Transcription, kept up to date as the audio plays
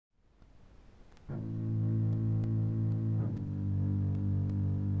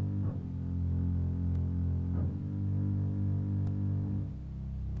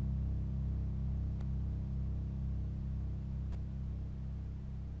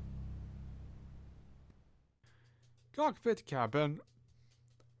Cockpit cabin.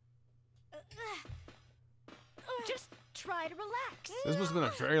 Just try to relax. This must have been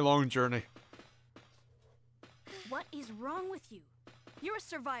a very long journey. What is wrong with you? You're a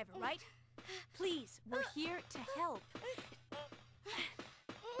survivor, right? Please, we're here to help.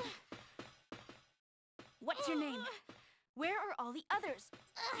 What's your name? Where are all the others?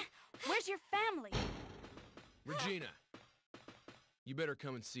 Where's your family? Regina, you better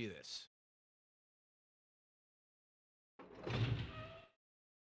come and see this.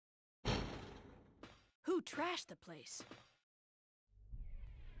 Who trashed the place?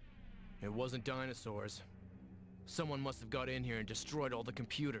 It wasn't dinosaurs. Someone must have got in here and destroyed all the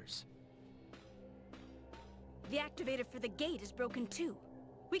computers. The activator for the gate is broken too.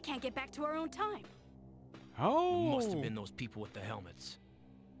 We can't get back to our own time. Oh. It must have been those people with the helmets.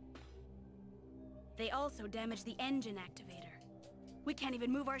 They also damaged the engine activator. We can't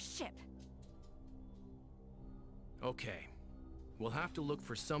even move our ship. Okay. We'll have to look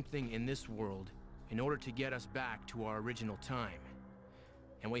for something in this world in order to get us back to our original time.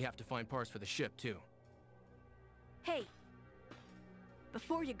 And we have to find parts for the ship, too. Hey,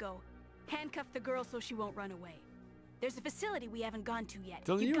 before you go, handcuff the girl so she won't run away. There's a facility we haven't gone to yet.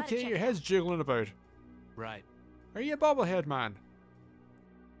 Dylan, you gotta okay? check Your it head's out. jiggling about. Right. Are you a bobblehead man?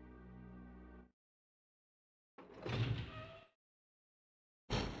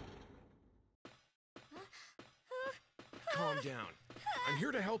 Calm down. I'm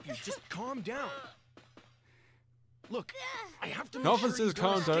here to help you. Just calm down. Look, I have to make Nothing sure says you don't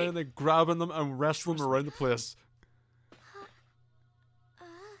calm down escape. and then grabbing them and wrestling them around the place.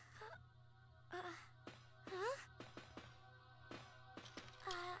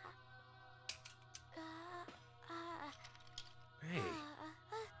 Hey,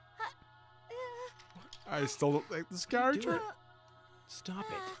 I still don't like this character. stop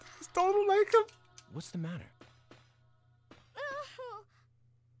it. I still don't like him. What's the matter?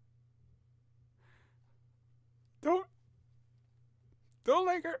 Don't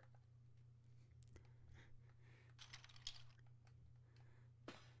like her.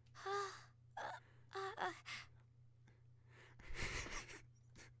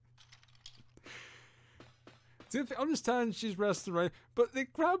 See, if I understand she's wrestling around, but they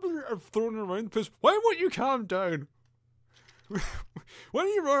grab her and throwing her around the place. Why won't you calm down? What are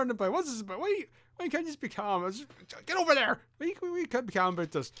you running about? What's this about? Why can't you just be calm? Get over there! We can't be calm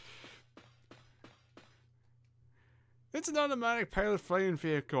about this. It's an automatic pilot flying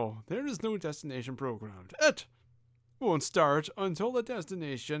vehicle. There is no destination programmed. It won't start until the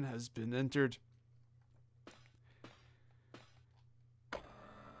destination has been entered.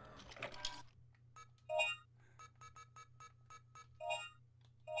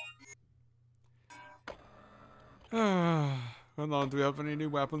 Hold on, do we have any new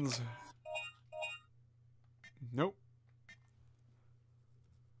weapons? Nope.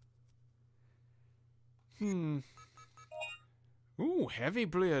 Ooh, heavy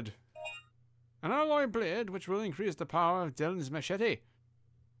blade. An alloy blade which will increase the power of Dylon's machete.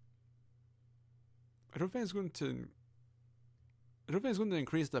 I don't think it's going to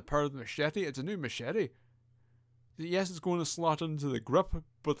increase the power of the machete. It's a new machete. Yes, it's going to slot into the grip,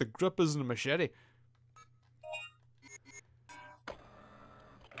 but the grip isn't a machete.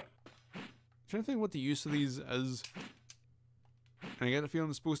 I'm trying to think what the use of these is. And I get the feeling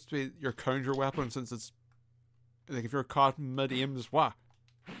it's supposed to be your counter weapon, since it's like if you're caught mid-aim, just wah,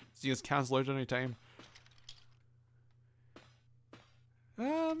 so you just cancel out any time. So where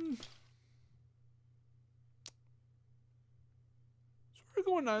are we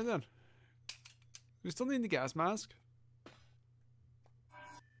going now then? We still need the gas mask.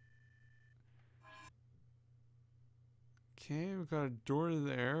 Okay, we've got a door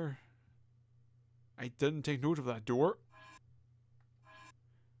there. I didn't take note of that door.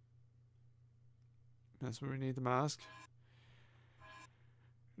 That's where we need the mask.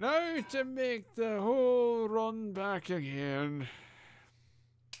 Now to make the whole run back again.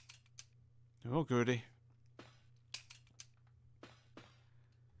 Oh goody.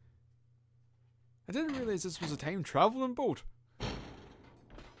 I didn't realize this was a time traveling boat.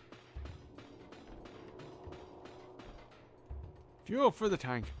 Fuel for the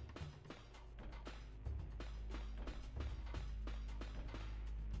tank.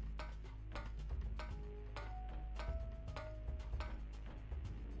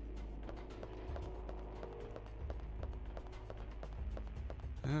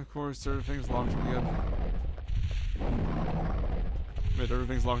 And of course, everything's locked again. Wait,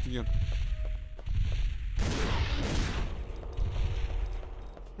 everything's locked again.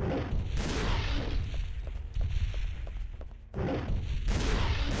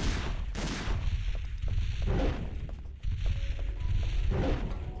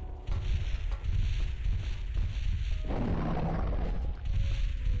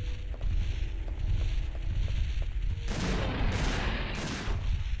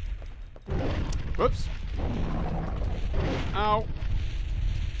 Whoops. Ow.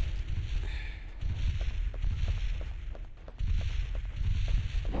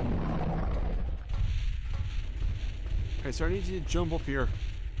 Okay, so I need you to jump up here.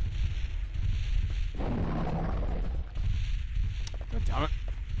 God damn it.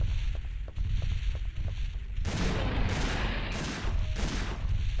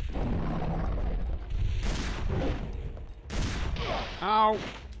 Ow!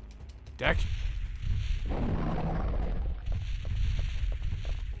 Dick.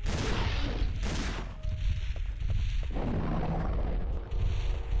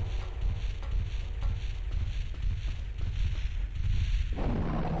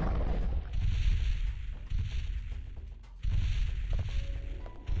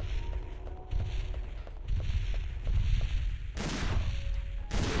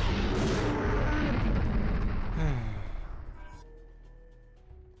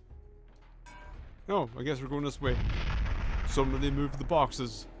 Oh, I guess we're going this way. Somebody moved the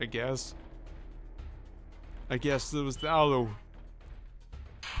boxes, I guess. I guess there was the aloe.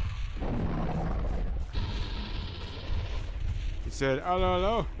 He said, hello,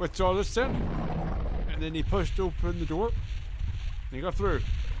 hello, what's all this then? And then he pushed open the door. And he got through.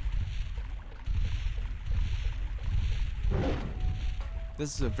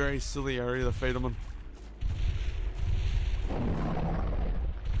 This is a very silly area to fight him in.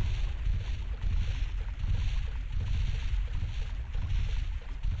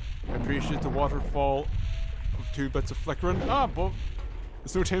 Appreciate the waterfall of 2 bits of flickering. Ah, but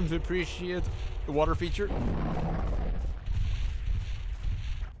there's no time to appreciate the water feature.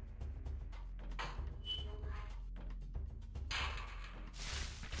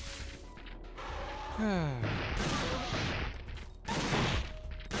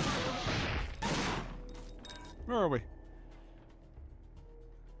 Where are we?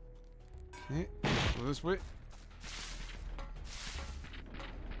 Okay, go this way.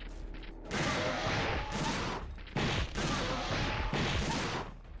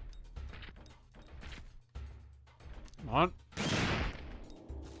 Come on.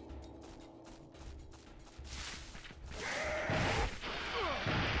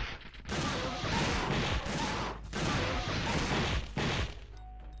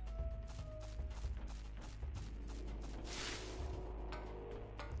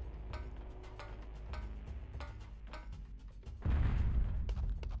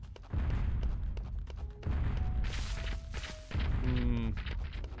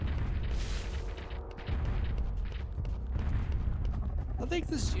 I think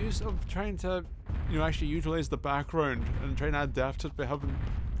this use of trying to, actually utilize the background and trying to adapt it by having,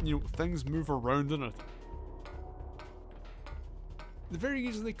 things move around in it. They very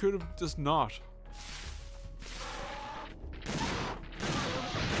easily could have just not.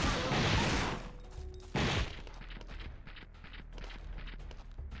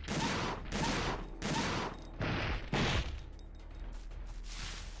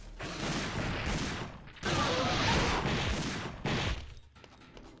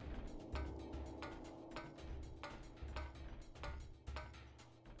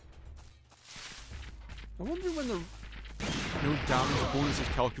 I wonder when the no damage bonus is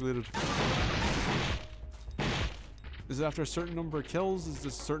calculated. Is it after a certain number of kills? Is it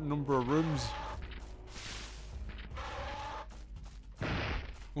a certain number of rooms? I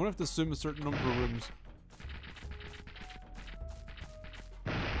wonder if to assume a certain number of rooms.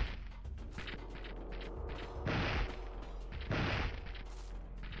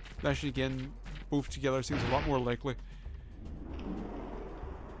 Actually, again, both together seems a lot more likely.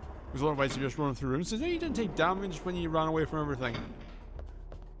 Because otherwise you're just running through rooms. So you didn't take damage when you ran away from everything.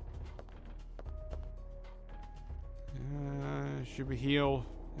 Should we heal?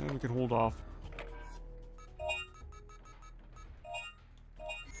 We can hold off.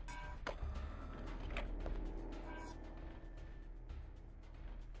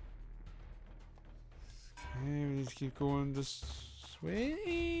 Okay, we just keep going this way.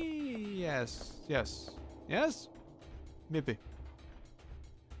 Yes. Yes. Yes? Maybe.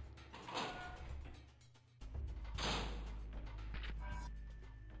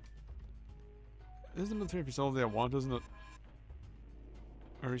 This is the military facility I want, isn't it?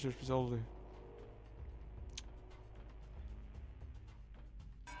 A research facility.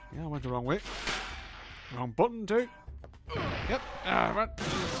 Yeah, I went the wrong way. Wrong button too. Yep, I went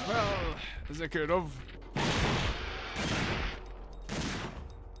as well as I could have.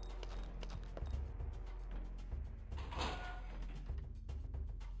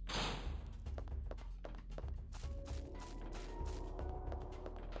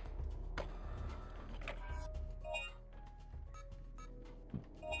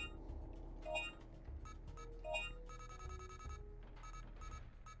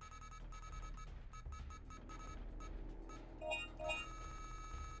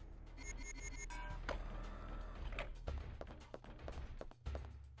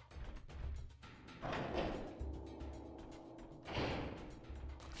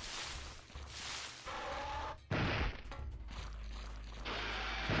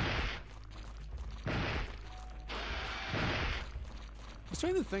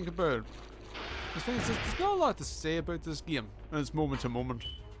 trying to think about. The thing is, there's not a lot to say about this game, and it's moment to moment.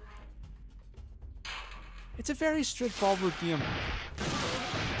 It's a very straightforward game.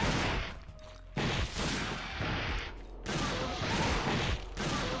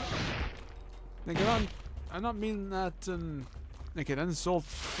 Like, I'm not meaning that like an insult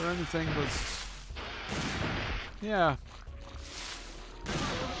or anything, but yeah.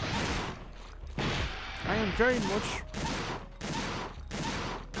 I am very much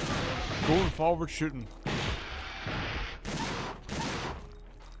going forward shooting.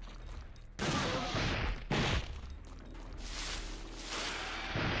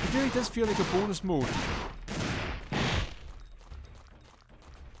 It really does feel like a bonus mode.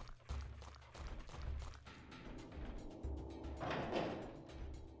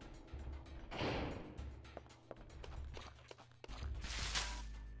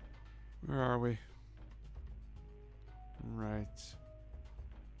 Where are we? Right.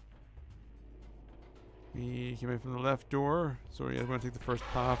 We came in from the left door, so yeah, we're going to take the first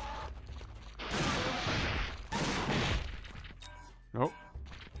path. Nope.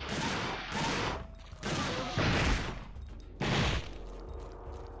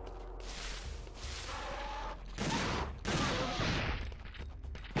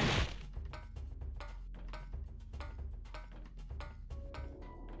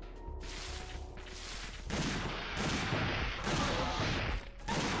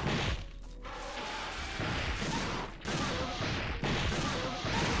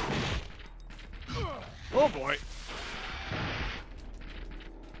 Oh boy.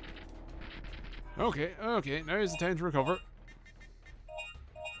 Okay, okay, now is the time to recover.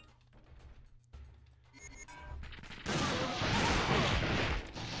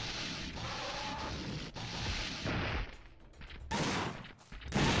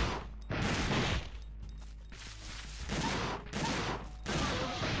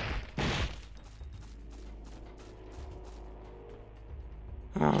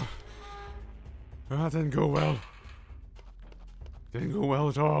 Oh. Well, that didn't go well. Didn't go well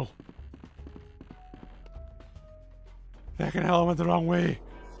at all. Fucking hell, I went the wrong way.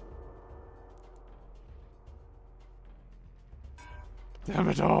 Damn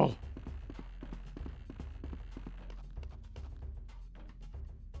it all.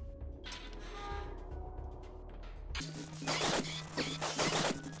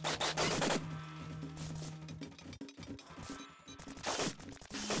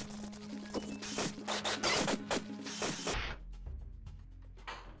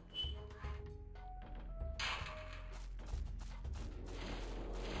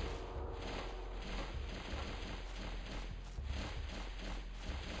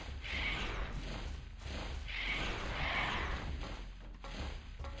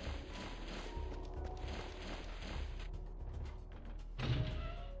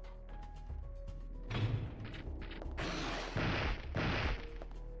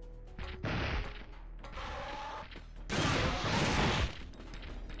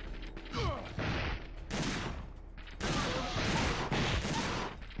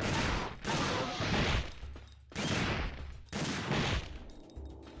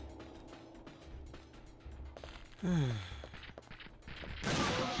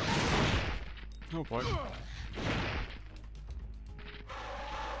 Oh boy. Oh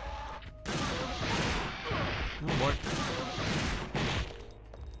boy.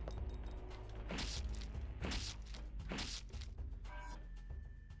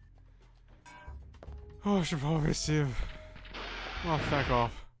 Oh, I should probably save. Oh, fuck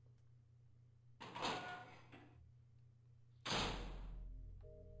off.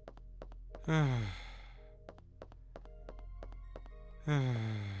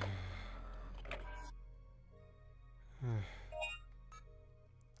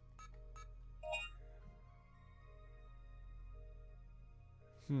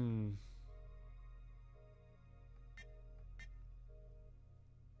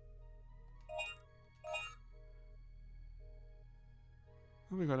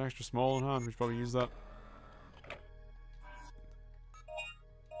 We got an extra small in hand, we should probably use that.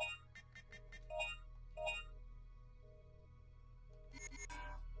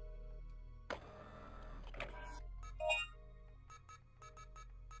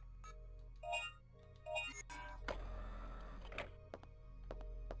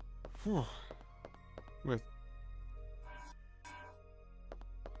 Whew. With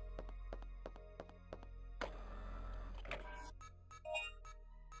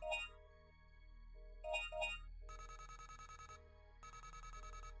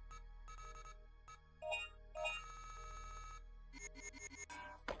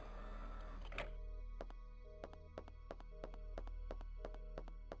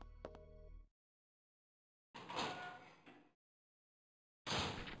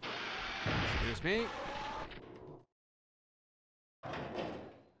That's me.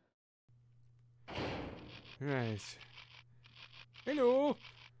 Right. Hello.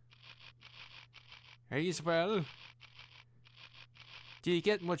 Are you well? Do you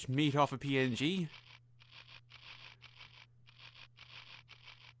get much meat off a PNG?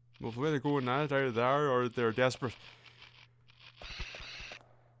 Well, whether they're going at it either there or they're desperate.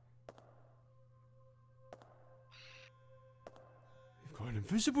 You've gone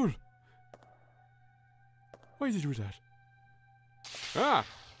invisible. Why did you do that? Ah!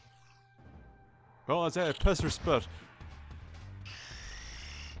 Well, it's a piss or spit. I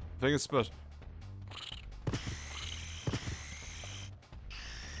think it's spit.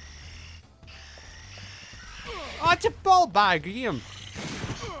 Oh, it's a ball bag game.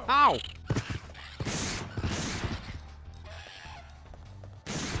 Ow!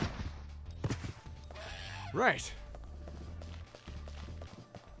 Right.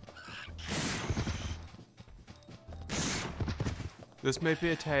 This may be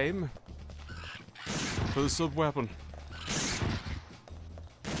a time for the sub-weapon.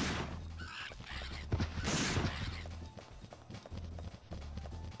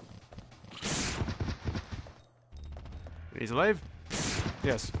 He's alive?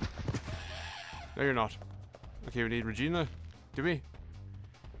 Yes. No, you're not. Okay, we need Regina. Do we?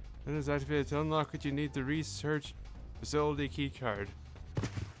 When it's activated to unlock it, you need the research facility key card.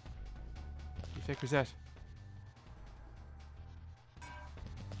 The fuck was that?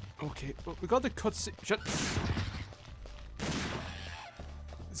 Okay, well, we got the cutscene. Shut.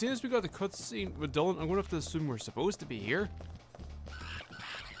 As soon as we got the cutscene with Dylon, I'm gonna have to assume we're supposed to be here.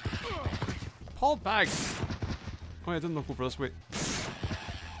 Paul bags. Oh, I didn't look over this way.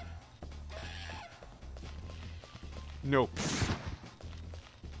 No.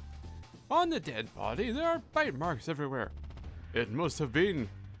 On the dead body, there are bite marks everywhere. It must have been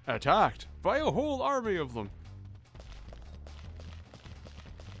attacked by a whole army of them.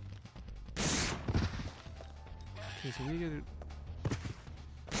 Okay, so we get it.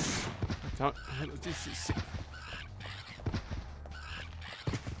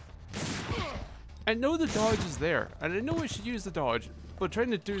 I know the dodge is there, and I know I should use the dodge, but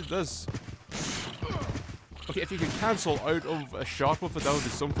trying to do this. Okay, if you can cancel out of a shot with it, that would be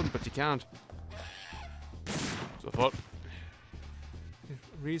something, but you can't. So I thought.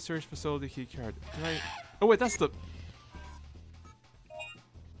 Research facility key card. Can I? Oh wait, that's the.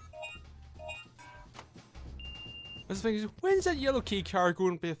 That's the thing is, when's that yellow key card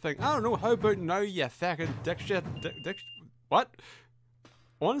going to be a thing? I don't know. How about now, you fucking dick shit? Dick. What?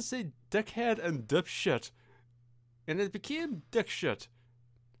 I want to say dickhead and dipshit, and it became dick shit.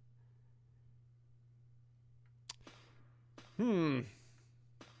 Wait.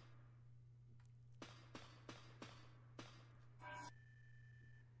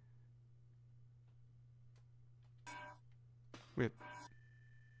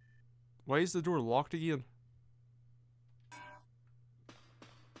 Why is the door locked again?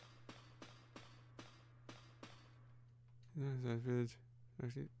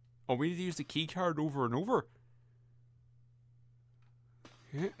 Oh, we need to use the key card over and over.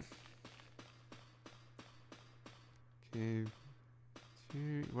 Okay. Okay.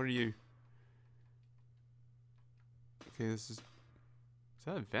 What are you? Okay, this is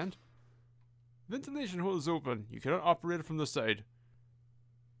that a vent? Ventilation hole is open. You cannot operate it from the side.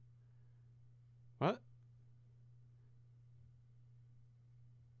 What?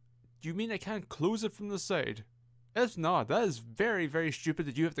 Do you mean I can't close it from the side? If not, that is very, very stupid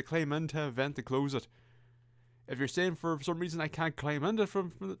that you have to climb into a vent to close it. If you're saying for some reason I can't climb into it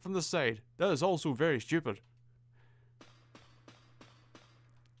from the side, that is also very stupid.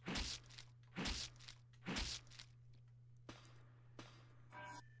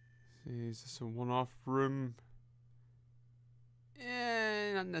 Is this a one-off room?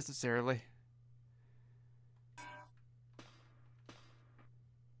 Not necessarily.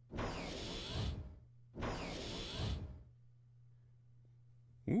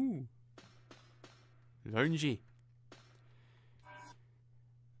 Ooh. Loungy.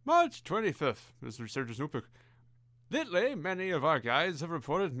 March 25th. This is Researcher's Notebook. Lately, many of our guides have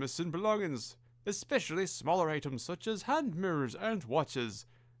reported missing belongings, especially smaller items such as hand mirrors and watches.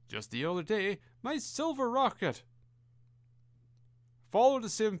 Just the other day, my silver rocket followed the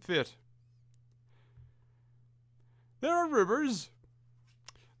same fate. There are rumors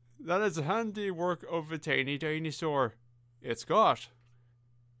that it's a handiwork of a tiny dinosaur. It's got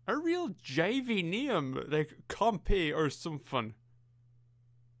a real Jivy name, like Compy or something.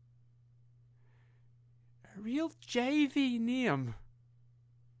 A real Jivy name.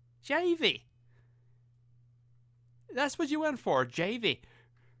 Jivy. That's what you went for, Jivy.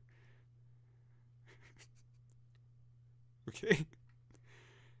 Okay.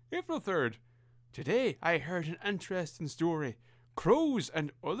 April 3rd. Today I heard an interesting story. Crows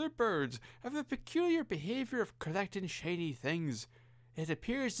and other birds have a peculiar behavior of collecting shiny things. It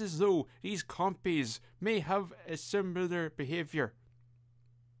appears as though these compies may have a similar behavior.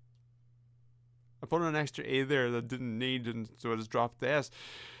 I put an extra A there that didn't need, and so I just dropped the S.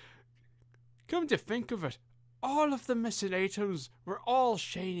 Come to think of it, all of the missing items were all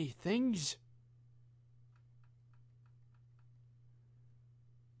shiny things.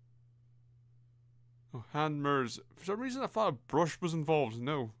 Oh, hand mirrors. For some reason I thought a brush was involved.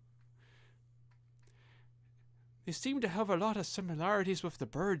 No. They seem to have a lot of similarities with the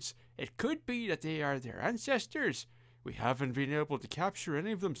birds. It could be that they are their ancestors. We haven't been able to capture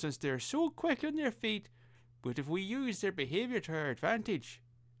any of them since they are so quick on their feet. But if we use their behavior to our advantage,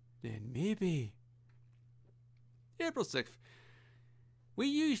 then maybe. April 6th. We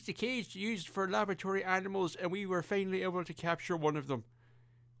used the cage used for laboratory animals and we were finally able to capture one of them.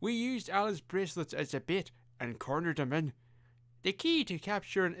 We used Alan's bracelets as a bait and cornered them in. The key to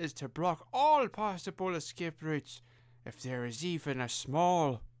capturing is to block all possible escape routes, if there is even a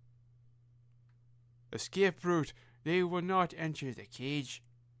small escape route, they will not enter the cage.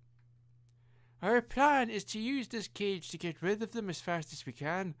 Our plan is to use this cage to get rid of them as fast as we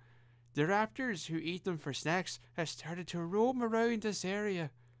can. The raptors who eat them for snacks have started to roam around this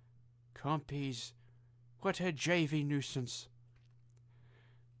area. Compies, what a Jivy nuisance.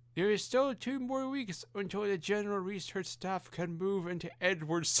 There is still 2 more weeks until the general research staff can move into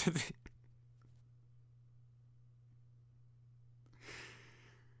Edward City.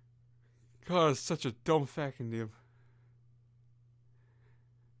 God, it's such a dumb fucking name.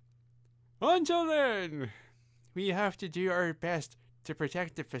 Until then, we have to do our best to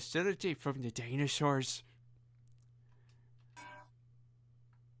protect the facility from the dinosaurs.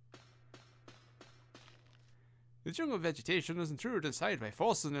 The jungle vegetation is intruded inside by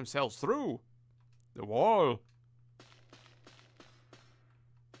forcing themselves through the wall.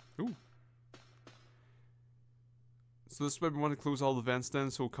 Ooh. So this is why we want to close all the vents then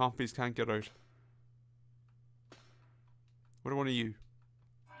so compies can't get out. What do I want to you?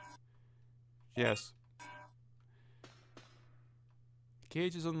 Yes. The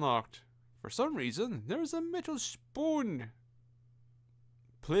cage is unlocked. For some reason, there is a metal spoon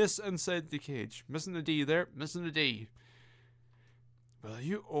placed inside the cage. Missing a D there, missing a D. Will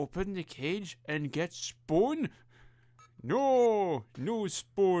you open the cage and get spoon? No, no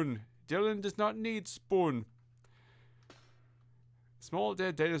spoon. Dylon does not need spoon. Small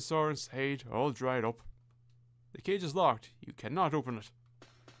dead dinosaur inside, all dried up. The cage is locked. You cannot open it.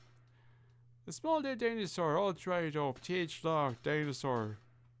 The small dead dinosaur, all dried up. Cage locked. Dinosaur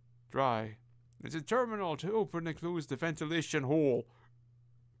dry. There's a terminal to open and close the ventilation hole.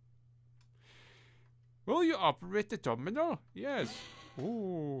 Will you operate the terminal? Yes.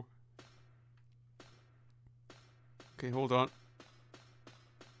 Ooh. Okay, hold on.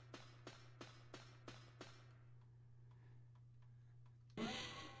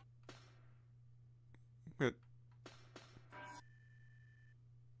 Wait.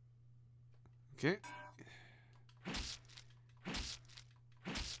 Okay.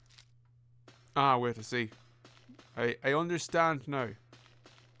 Ah, wait to see. I understand now.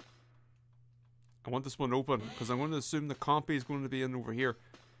 I want this one open because I'm going to assume the compy is going to be in over here.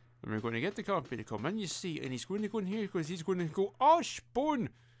 And we're going to get the compy to come in, you see, and he's going to go in here because he's going to go, oh, spoon! And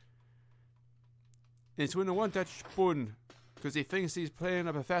he's going to want that spoon because he thinks he's playing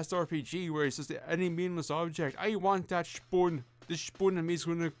a fast RPG where he's just any meaningless object. I want that spoon. This spoon and me's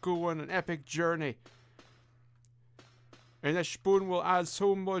going to go on an epic journey. And that spoon will add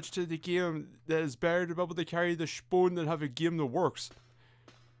so much to the game that it's better to be able to carry the spoon than have a game that works.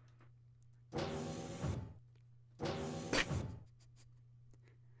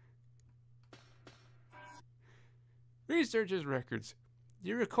 Researchers' records.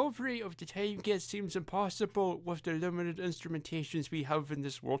 The recovery of the time gate seems impossible with the limited instrumentations we have in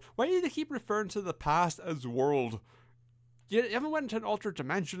this world. Why do they keep referring to the past as world? You haven't went into an altered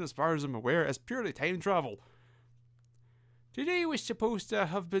dimension as far as I'm aware. It's purely time travel. Today was supposed to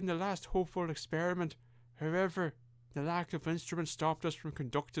have been the last hopeful experiment. However, the lack of instruments stopped us from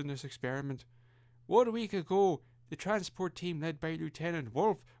conducting this experiment. 1 week ago, the transport team led by Lieutenant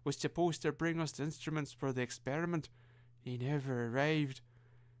Wolf was supposed to bring us the instruments for the experiment. He never arrived.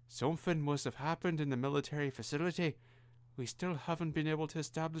 Something must have happened in the military facility. We still haven't been able to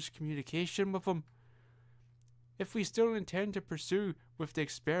establish communication with him. If we still intend to pursue with the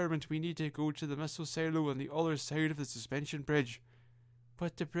experiment, we need to go to the missile silo on the other side of the suspension bridge.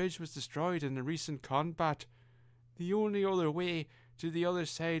 But the bridge was destroyed in the recent combat. The only other way to the other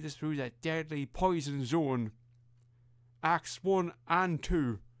side is through that deadly poison zone. Acts 1 and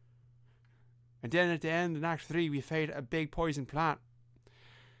 2. And then at the end, in Act 3, we fight a big poison plant.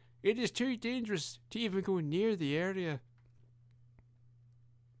 It is too dangerous to even go near the area.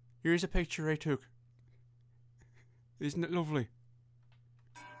 Here's a picture I took. Isn't it lovely?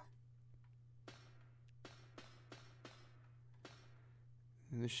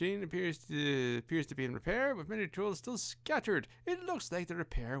 The machine appears to be in repair, with many tools still scattered. It looks like the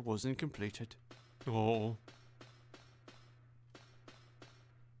repair wasn't completed. Oh.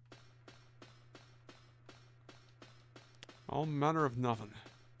 All manner of nothing.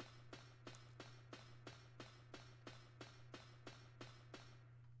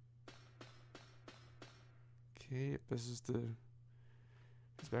 Okay, this is the...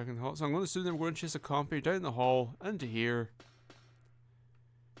 It's back in the hall. So I'm going to assume that we're going to chase a compy down the hall into here.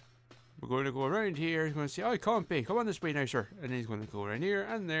 We're going to go around here. He's going to say, oh, compy, come on this way now, sir. And he's going to go around here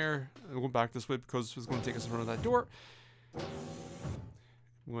and there. And go back this way because it's going to take us in front of that door.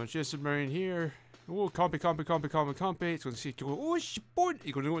 We're going to chase him around here. Oh, compy. It's going to see, oh, sport.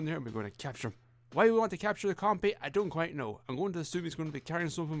 He's going to go in there and we're going to capture him. Why we want to capture the compy, I don't quite know. I'm going to assume he's going to be carrying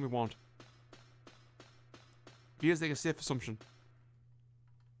something we want. Feels like a safe assumption.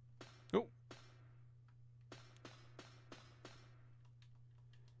 Oh.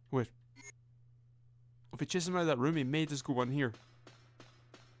 Wait. If we chase him out of that room, he may just go in here.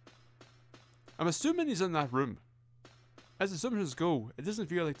 I'm assuming he's in that room. As assumptions go, it doesn't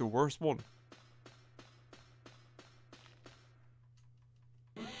feel like the worst one.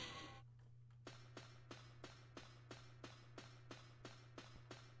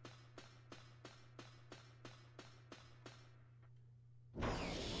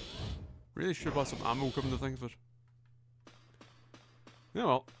 Really should have bought some ammo, coming to think of it. Yeah,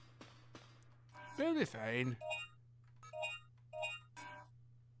 well. It'll be fine.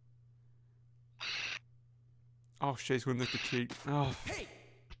 Oh shit, he's going to lick the key. Oh. Hey!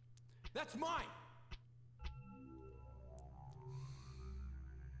 That's mine!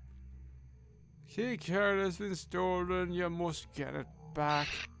 Key card has been stolen, you must get it back.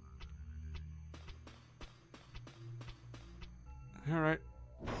 Alright.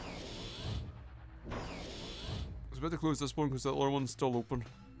 I was about to close this one because the other one's still open.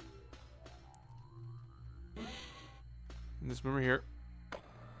 And this one right here.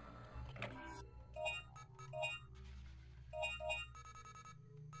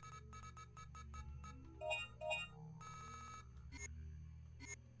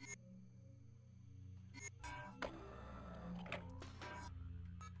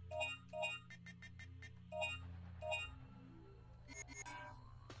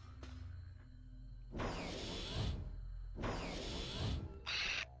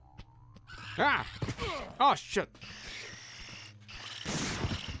 Ah! Oh shit!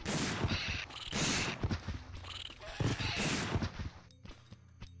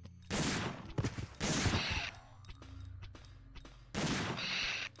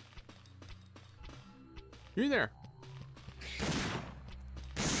 You there?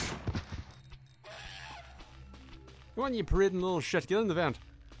 Come on, you parading little shit, get in the vent.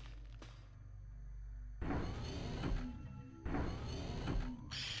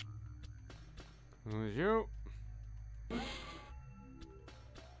 There's you.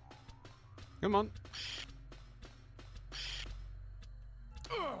 Come on.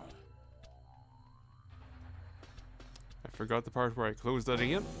 I forgot the part where I closed that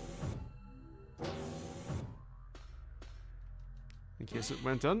again. In case it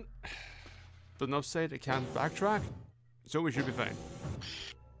went in. But enough said it can't backtrack. So we should be fine.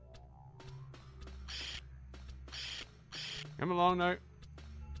 Come along now.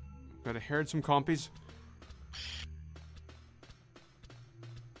 Gotta herd some compies.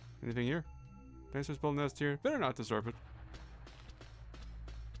 Anything here? Dinosaur's building nest here. Better not disturb it.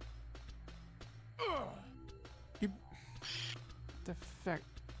 You... The fuck?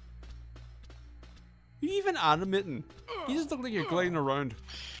 You even animating? You just look like you're gliding around.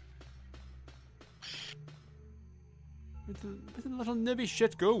 Where'd the little nibby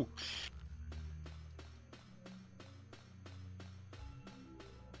shit go?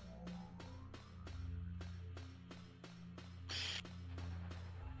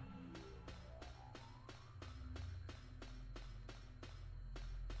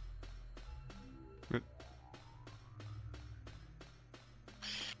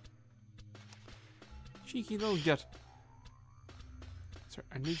 Cheeky little git. Sorry,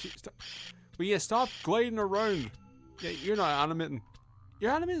 I need you to stop. Will you stop gliding around? Yeah, you're not animating.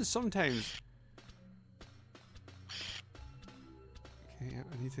 You're animating sometimes. Okay,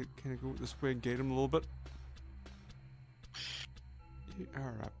 I need to kind of go this way and gate him a little bit. You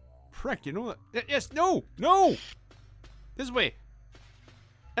are a prick, you know that? Yes, no! No! This way.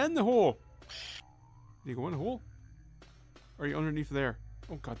 In the hole. Did you go in the hole? Or are you underneath there?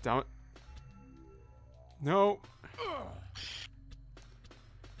 Oh, god damn it. No.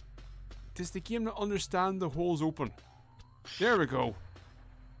 Does the game not understand the hole's open? There we go.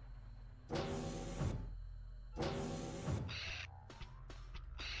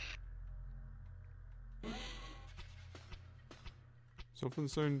 Something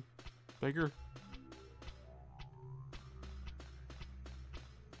sound bigger?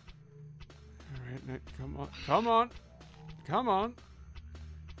 Alright, now, come on. Come on! Come on!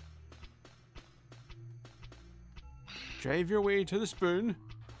 Drive your way to the spoon.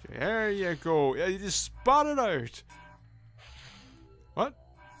 There you go. Yeah, you just spot it out. What?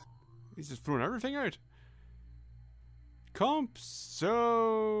 He's just throwing everything out. Compsogvinus.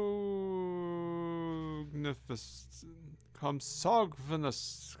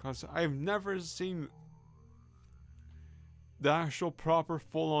 Because I've never seen the actual proper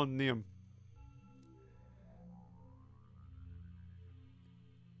full-on name.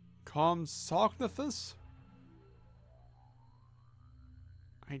 Compsognathus?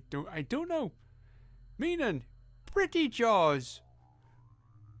 I don't know. Meaning, pretty jaws.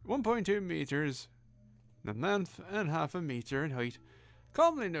 1.2 meters in length and half a meter in height.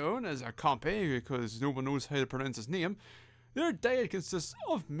 Commonly known as a compy because no one knows how to pronounce his name. Their diet consists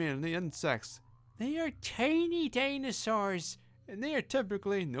of mainly insects. They are tiny dinosaurs, and they are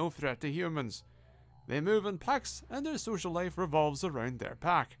typically no threat to humans. They move in packs, and their social life revolves around their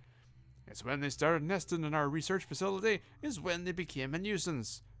pack. It's when they started nesting in our research facility is when they became a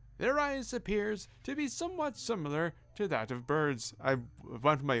nuisance. Their eyes appears to be somewhat similar to that of birds. I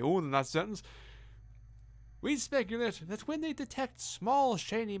went my own in that sentence. We speculate that when they detect small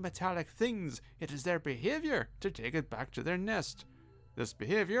shiny metallic things, it is their behavior to take it back to their nest. This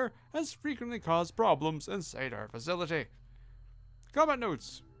behavior has frequently caused problems inside our facility. Comment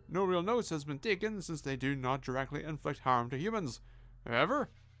notes. No real notes has been taken since they do not directly inflict harm to humans. However,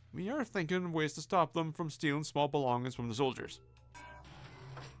 we are thinking of ways to stop them from stealing small belongings from the soldiers.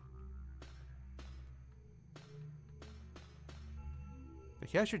 They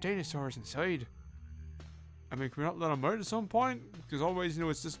capture dinosaurs inside. I mean, can we not let them out at some point? Because otherwise, you know,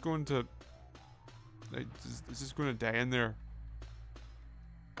 it's just going to... It's just going to die in there.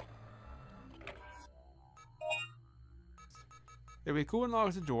 If we go and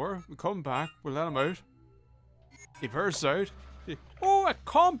lock the door, we come back, we let him out. He bursts out. Oh, I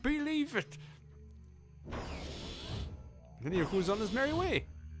can't believe it! And then he goes on his merry way.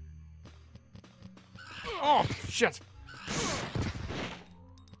 Oh, shit!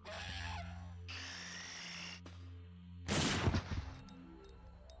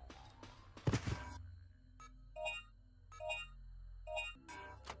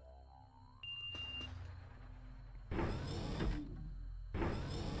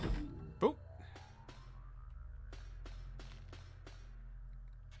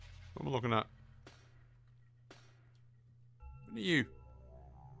 What am I looking at? What are you?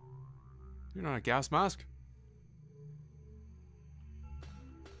 You're not a gas mask.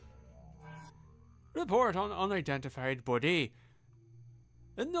 Report on unidentified body.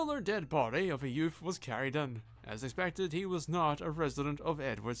 Another dead body of a youth was carried in. As expected, he was not a resident of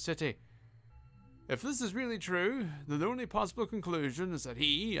Edward City. If this is really true, the only possible conclusion is that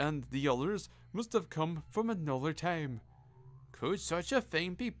he and the others must have come from another time. Could such a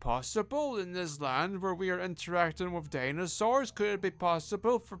thing be possible in this land where we are interacting with dinosaurs? Could it be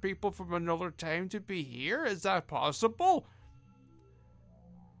possible for people from another time to be here? Is that possible?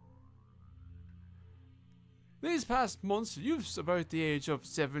 These past months, youths about the age of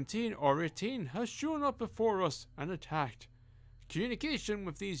 17 or 18 have shown up before us and attacked. Communication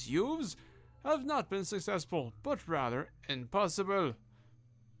with these youths have not been successful, but rather impossible.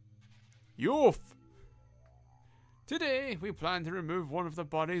 Youth! Today, we plan to remove one of the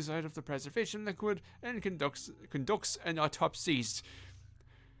bodies out of the preservation liquid and conducts an autopsies.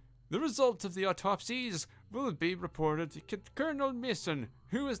 The result of the autopsies will be reported to Colonel Mason,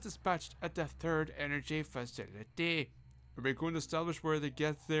 who is dispatched at the 3rd Energy Facility. Are we going to establish where they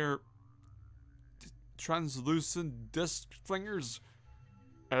get their translucent disc flingers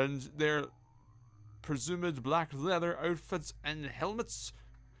and their presumed black leather outfits and helmets?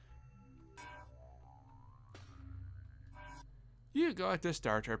 You got the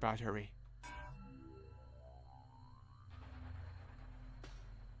starter battery.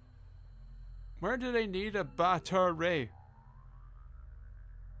 Where do they need a battery?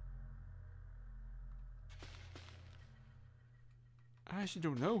 I actually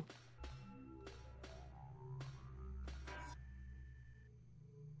don't know.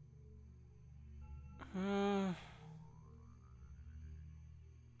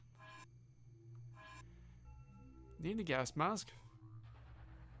 need a gas mask.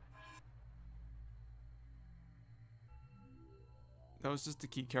 That was just the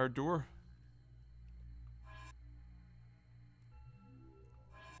keycard door.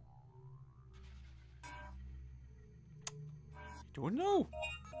 Don't know.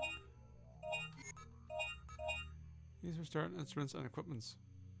 These are starting instruments and equipments.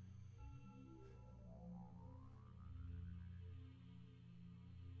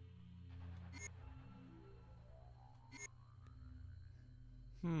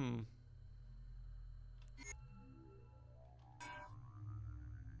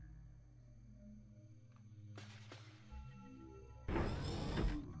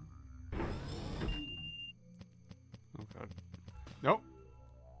 Oh god. Nope.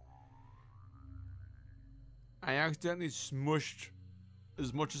 I accidentally smushed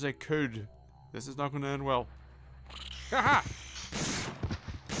as much as I could. This is not going to end well. Haha!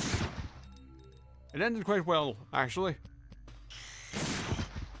 It ended quite well, actually.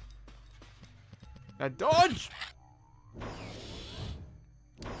 That dodge!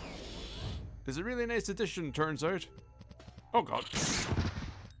 Is a really nice addition, turns out. Oh god.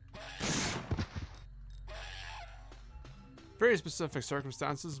 Very specific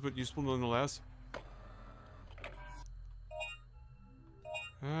circumstances, but useful nonetheless.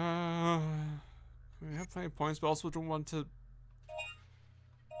 We have plenty of points, but also don't want to...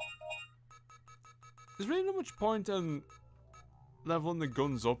 There's really not much point in leveling the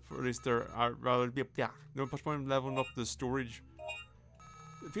guns up, or at least there are rather be no much point in leveling up the storage.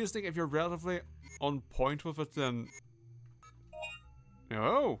 It feels like if you're relatively on point with it, then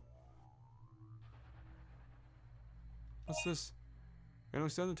no. What's this? It'll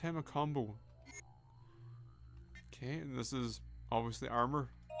extend the time of combo. Okay, and this is obviously armor.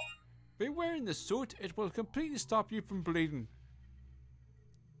 By wearing the suit, it will completely stop you from bleeding.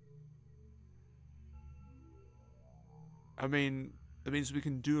 I mean, it means we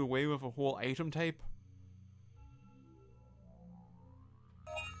can do away with a whole item type.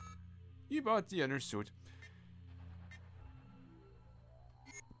 You bought the inner suit.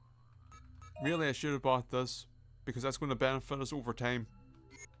 Really, I should have bought this, because that's going to benefit us over time.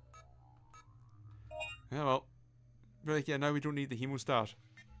 Yeah, well. Like, yeah, now we don't need the hemostat.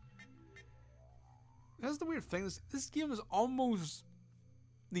 That's the weird thing. This game is almost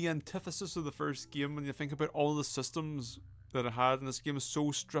the antithesis of the first game when you think about all the systems that it had, and this game is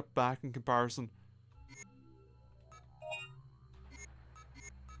so stripped back in comparison.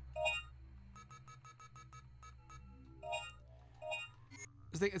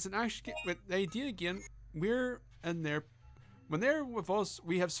 It's like, it's an action game, but the idea again, we're in there. When they're with us,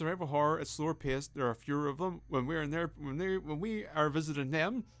 we have survival horror. It's slower paced. There are fewer of them. When we're in there, when we are visiting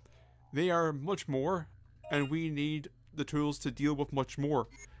them, they are much more, and we need the tools to deal with much more.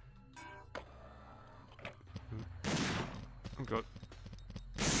 Oh god.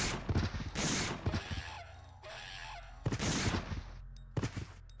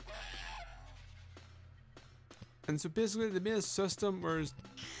 And so basically, they made a system where it's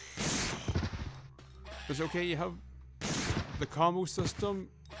okay. You have the combo system.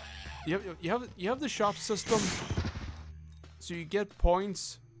 You have the shop system, so you get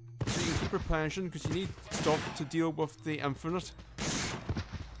points, so you can keep replenishing because you need stuff to deal with the infinite.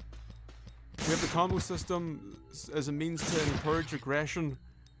 We have the combo system as a means to encourage aggression,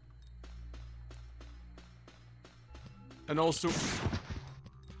 and also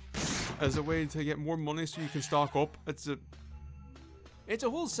as a way to get more money so you can stock up. It's a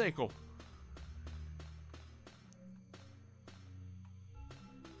whole cycle.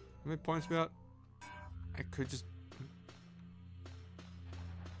 How many points we got? I could just...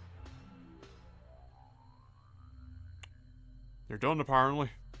 They're done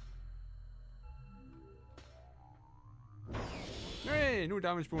apparently. Hey, no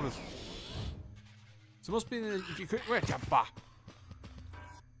damage bonus. So it must be if you could... Wait,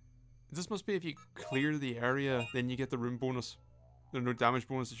 this must be if you clear the area, then you get the room bonus. There's no damage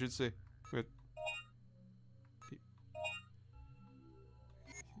bonus, I should say. Wait.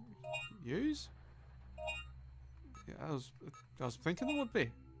 Use? Yeah, I was thinking there would be.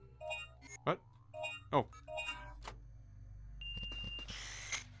 What? Oh.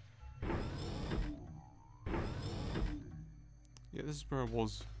 Yeah, this is where I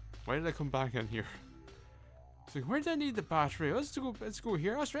was. Why did I come back in here? It's like, where did I need the battery? Let's go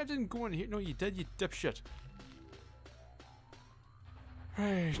here. I didn't go in here. No, you did, you dipshit.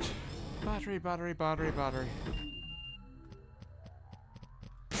 Right. Battery.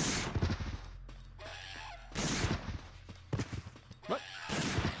 What?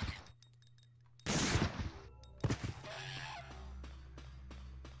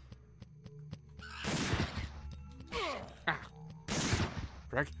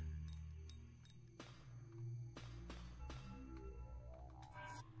 Prick.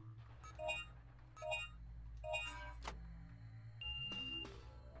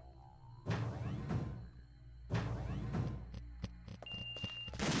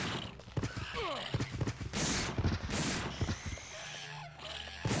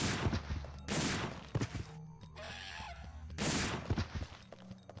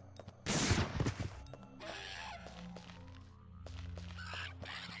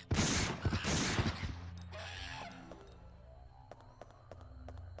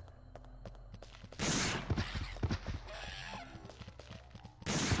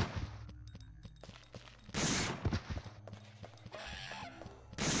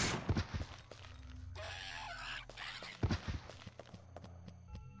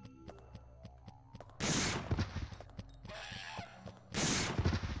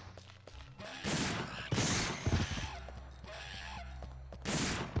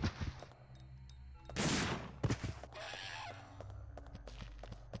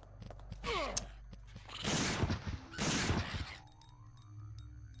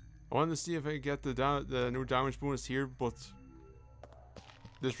 I wanted to see if I could get the no damage bonus here, but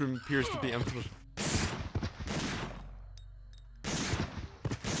this room appears to be infinite.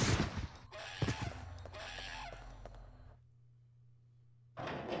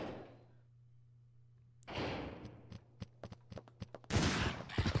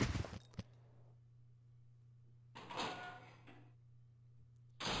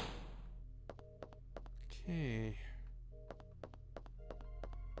 Okay.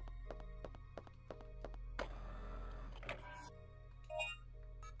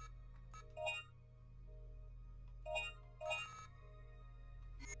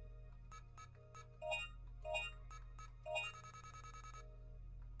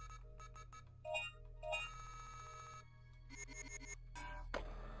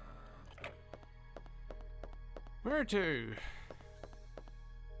 Where to?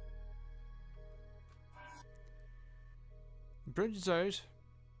 The bridge is out.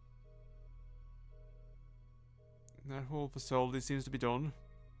 That whole facility seems to be done.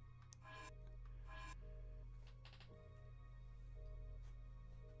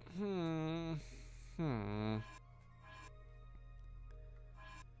 So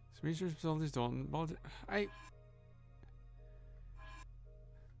research facility's done. Well,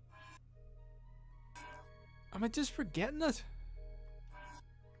 am I just forgetting it?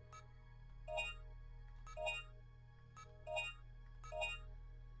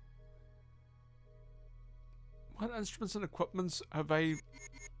 What instruments and equipments have I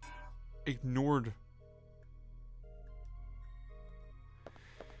ignored?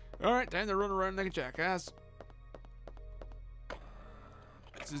 Alright, time to run around like a jackass.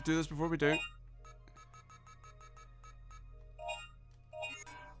 Let's just do this before we do.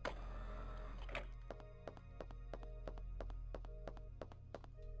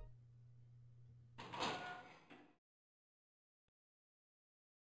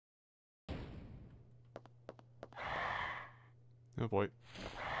 Oh boy.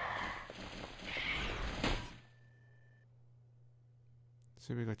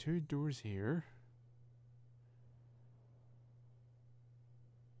 So we got two doors here.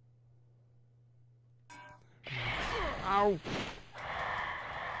 Ow!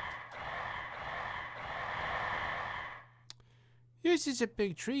 This is a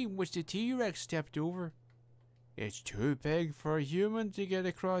big tree which the T-Rex stepped over. It's too big for a human to get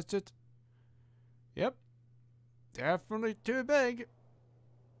across it. Yep. Definitely too big.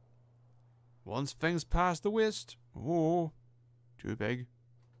 Once things pass the waist, oh, too big.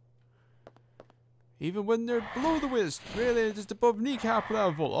 Even when they're below the waist, really just above kneecap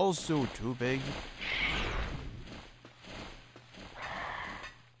level, also too big.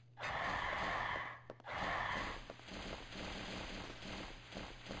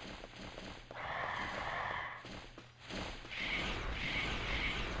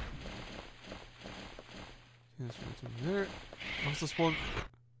 Yes, right over there. What's this one?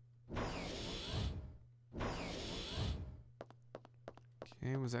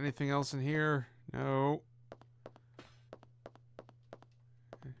 Okay, was anything else in here? No.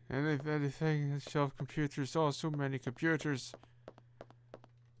 Anything? Shelf computers. Oh, so many computers.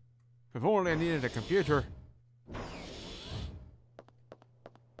 If only I needed a computer.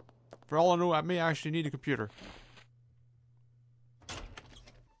 For all I know, I may actually need a computer.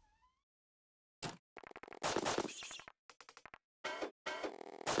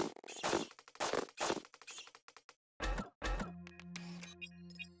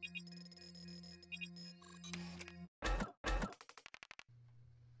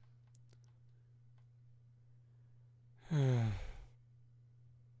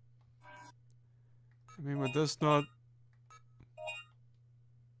 I mean, would this not...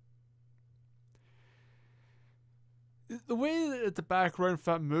 The way that the background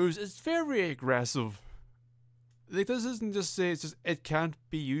fat moves is very aggressive. Like, this isn't just say it's just, it can't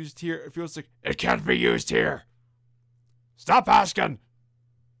be used here. It feels like, it can't be used here! Stop asking!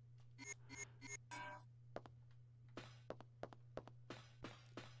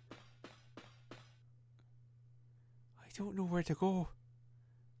 I don't know where to go.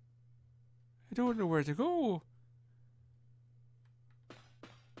 I don't know where to go.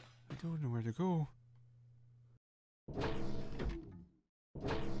 I don't know where to go.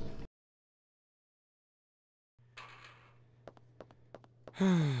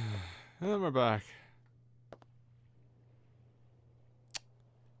 And then we're back.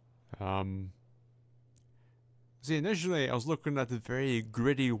 See, initially I was looking at the very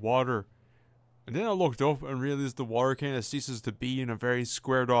gritty water, and then I looked up and realized the water kind of ceases to be in a very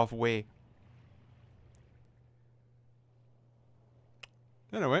squared off way.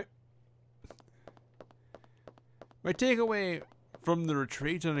 Anyway, my takeaway from the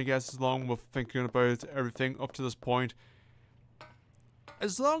retreat, and I guess along with thinking about everything up to this point,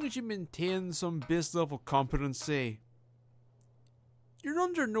 as long as you maintain some base level competency, you're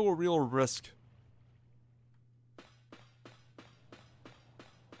under no real risk.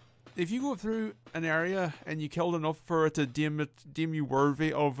 If you go through an area and you killed enough for it to deem you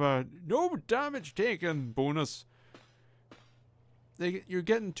worthy of a no damage taken bonus, you're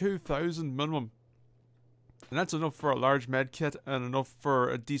getting 2,000 minimum. And that's enough for a large med kit and enough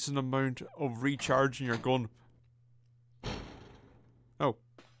for a decent amount of recharging your gun. Oh.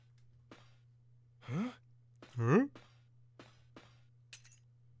 Huh? Huh?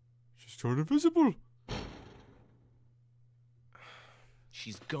 She's turned invisible.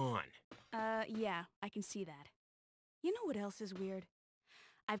 She's gone. Yeah, I can see that. You know what else is weird?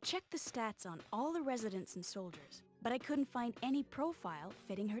 I've checked the stats on all the residents and soldiers, but I couldn't find any profile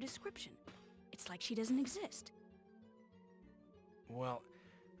fitting her description. It's like she doesn't exist. Well,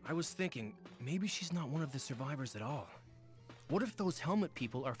 I was thinking, maybe she's not one of the survivors at all. What if those helmet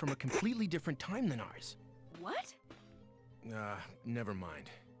people are from a completely different time than ours? What? Never mind.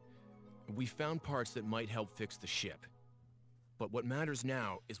 We found parts that might help fix the ship. But what matters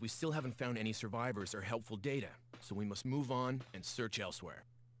now is we still haven't found any survivors or helpful data, so we must move on and search elsewhere.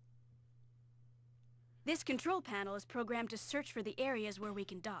 This control panel is programmed to search for the areas where we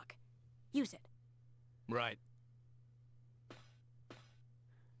can dock. Use it. Right.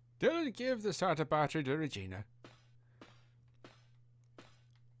 Dylon gave the starter battery to Regina.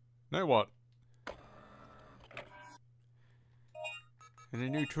 Now what? Any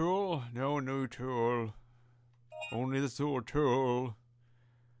new tool? No new tool. Only the old tool.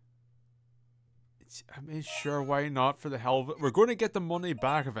 I mean, sure, why not, for the hell of it? We're going to get the money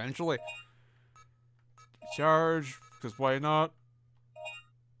back eventually. Charge, because why not?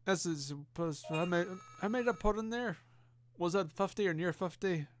 This is, how many did I put in there? Was that 50 or near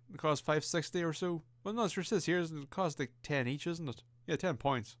 50? It cost 560 or so. Well, no, it sure says here it costs like 10 each, isn't it? Yeah, 10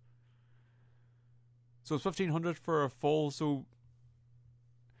 points. So it's 1,500 for a full, so...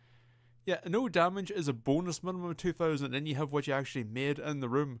 Yeah, no damage is a bonus minimum of 2,000, and then you have what you actually made in the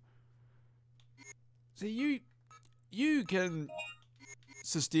room. So you can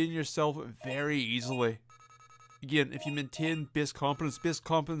sustain yourself very easily. Again, if you maintain base competence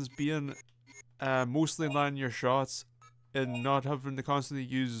being mostly landing your shots and not having to constantly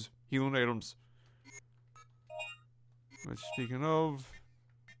use healing items. Which, speaking of...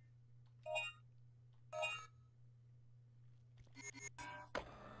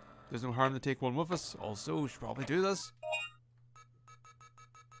 There's no harm to take one with us. Also, we should probably do this.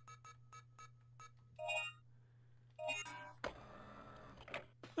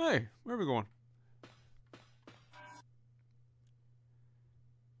 Hey, where are we going?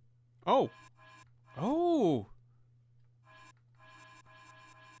 Oh! Oh!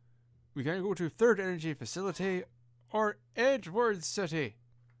 We can go to Third Energy Facility or Edgewood City.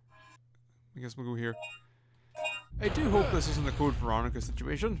 I guess we'll go here. I do hope this isn't a Code Veronica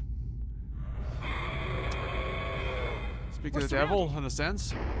situation. Speak of the devil, in a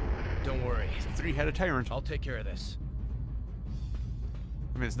sense. Don't worry. It's a three-headed tyrant. I'll take care of this.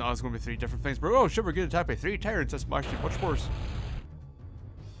 I mean, it's not going to be three different things, but oh shit, we're getting attacked by three tyrants. That's actually much worse.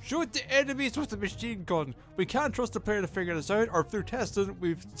 Shoot the enemies with the machine gun. We can't trust the player to figure this out, or through testing,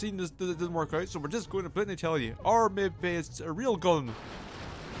 we've seen this didn't work out, so we're just going to blatantly tell you. Or maybe it's a real gun.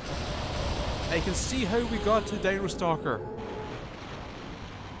 I can see how we got to Dino Stalker.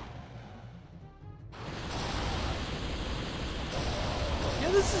 Yeah,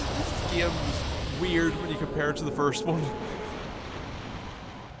 this game is weird when you compare it to the first one.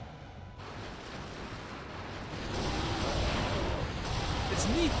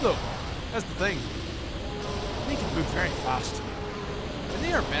 neat though. That's the thing. They can move very fast. And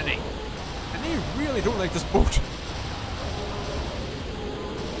they are many. And they really don't like this boat.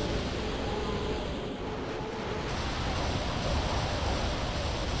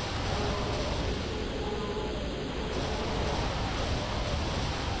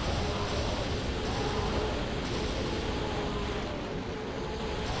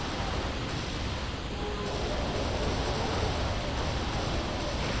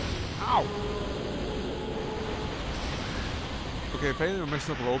 Ow! Okay, finally we're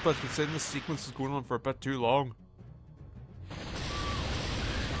mixing up a little bit, considering this sequence is going on for a bit too long.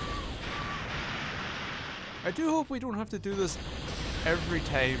 I do hope we don't have to do this every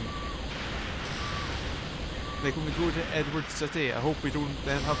time. Like when we go to Edward City, I hope we don't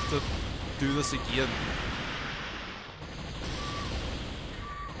then have to do this again.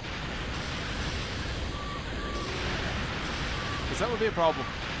 Because that would be a problem.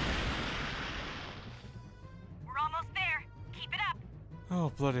 We're almost there. Keep it up. Oh,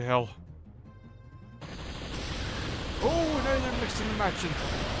 bloody hell. Oh, now they're mixing and matching.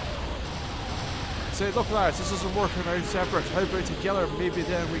 Say, look lads, this isn't working out separate. How about together? Maybe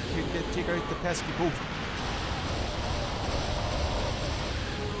then we can take out the pesky boat.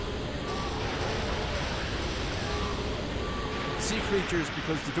 Sea creatures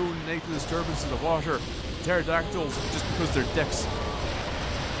because they don't like the disturbance of the water. Pterodactyls just because they're dicks.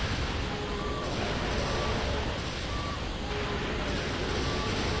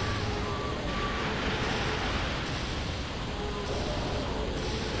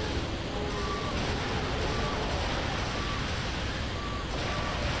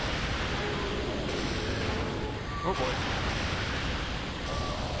 Oh boy.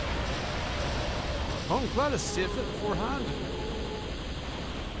 Oh, I'm glad I saved it beforehand.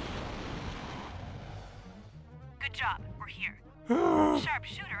 Good job. We're here. Sharp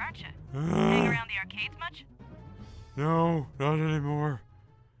shooter, aren't you? Hang around the arcades much? No, not anymore.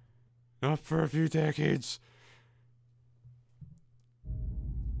 Not for a few decades.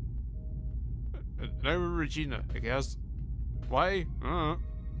 Now we're Regina, I guess. Why? Ah.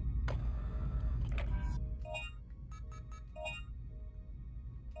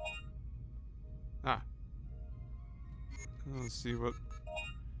 Let's see what...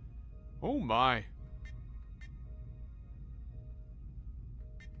 Oh my.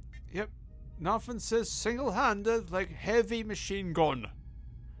 Yep. Nothing says single-handed like heavy machine gun.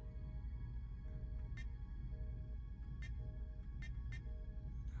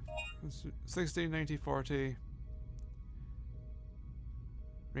 That's 16, 90, 40.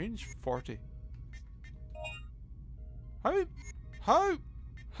 Range 40. How?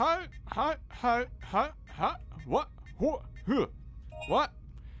 What? What?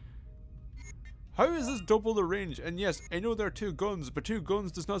 How is this double the range? And yes, I know there are two guns, but two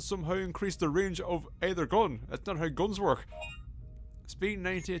guns does not somehow increase the range of either gun. That's not how guns work. Speed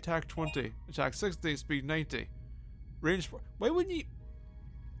 90, attack 20. Attack 60, speed 90. Range 4. Why would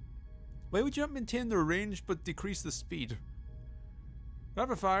you not maintain the range but decrease the speed?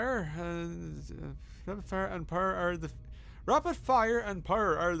 Rapid fire and power are the... Rapid fire and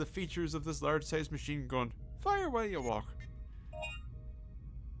power are the features of this large-sized machine gun. Fire while you walk.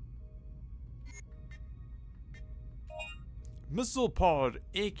 Missile pod,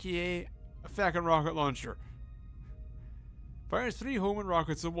 aka a fucking rocket launcher. Fires 3 homing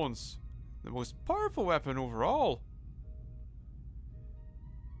rockets at once. The most powerful weapon overall.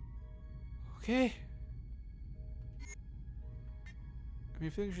 Okay. I mean, I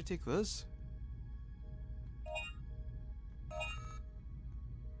think I should take this.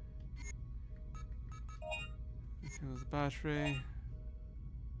 Here's the battery.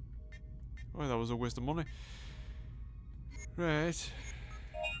 Oh, that was a waste of money. Right. It's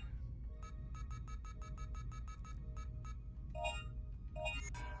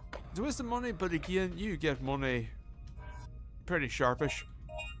a waste of money, but again, you get money pretty sharpish.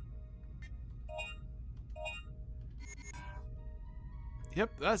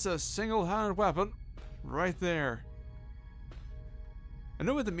 Yep, that's a single-hand weapon right there. I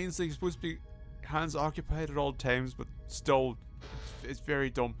know what it means, like, supposed to be hands occupied at all times, but still, it's very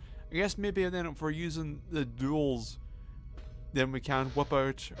dumb. I guess maybe then if we're using the duels, then we can whip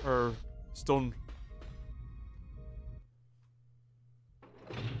out our stun